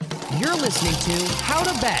You're listening to How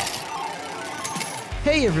to Bet.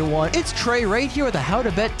 Hey everyone, it's Trey right here with the How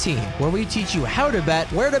to Bet team, where we teach you how to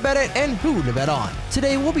bet, where to bet it, and who to bet on.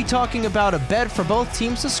 Today we'll be talking about a bet for both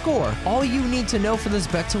teams to score. All you need to know for this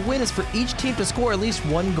bet to win is for each team to score at least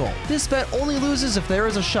one goal. This bet only loses if there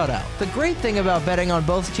is a shutout. The great thing about betting on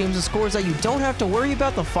both teams to score is that you don't have to worry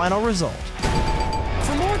about the final result.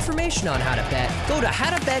 For more information on how to bet, go to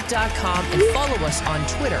howtobet.com and follow us on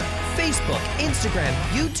Twitter, Facebook, Instagram,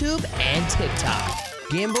 YouTube, and TikTok.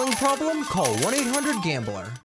 Gambling problem? Call 1-800-GAMBLER.